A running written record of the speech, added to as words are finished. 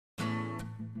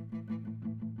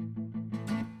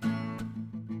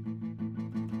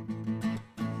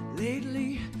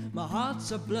Lately, my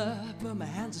heart's a blur, but my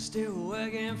hands are still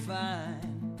working fine.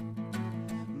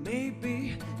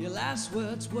 Maybe your last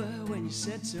words were when you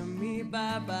said to me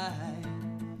bye-bye.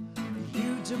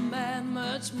 You demand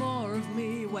much more of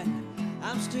me when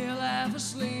I'm still half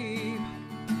asleep.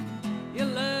 Your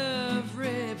love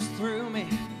rips through me,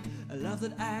 a love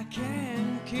that I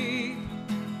can't keep.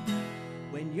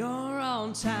 When you're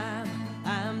on time,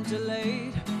 I'm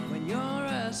delayed. When you're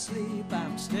asleep,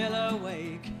 I'm still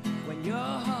awake. When your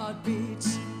heart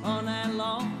beats all night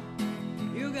long,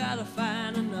 you gotta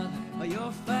find another, or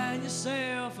you'll find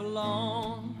yourself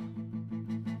alone.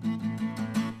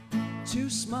 Too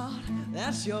smart,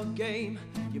 that's your game.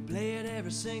 You play it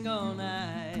every single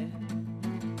night.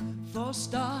 For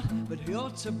start, but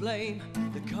you're to blame.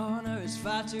 The corner is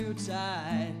far too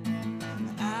tight.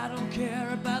 I don't care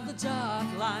about the dark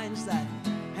lines that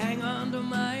hang under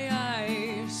my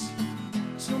eyes.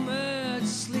 Too much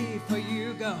sleep for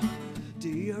you, go. Do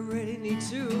you really need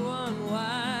to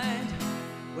unwind?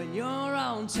 When you're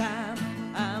on time,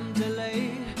 I'm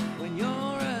delayed. When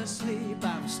you're asleep,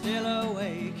 I'm still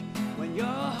awake. When your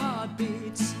heart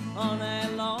beats all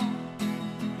night long,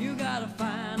 you gotta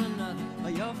find another,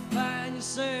 or you'll find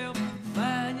yourself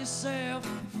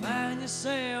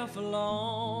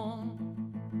alone.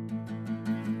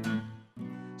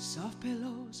 Soft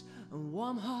pillows and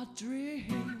warm hot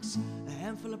drinks, a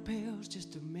handful of pills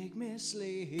just to make me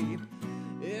sleep.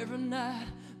 Every night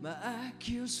my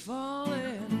IQ's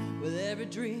falling. With every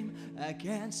dream I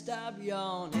can't stop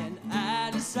yawning. I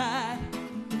decide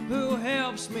who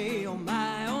helps me, oh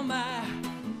my, oh my.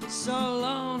 So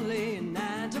lonely,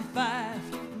 9 to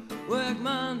 5. Work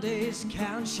Mondays,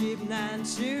 count sheep 9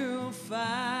 to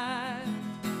 5.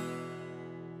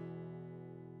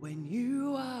 When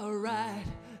you are right,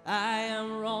 I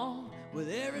am wrong. With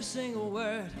every single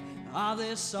word of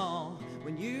this song.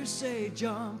 When you say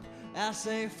jump, I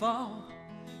say fall.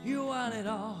 You want it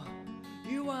all,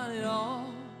 you want it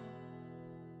all.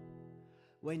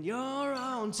 When you're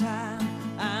on time,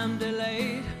 I'm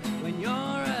delayed. When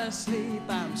you're asleep,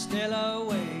 I'm still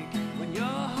awake. When your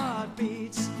heart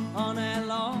beats all night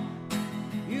long,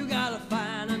 you gotta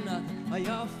find another, or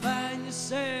you'll find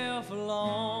yourself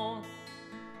alone.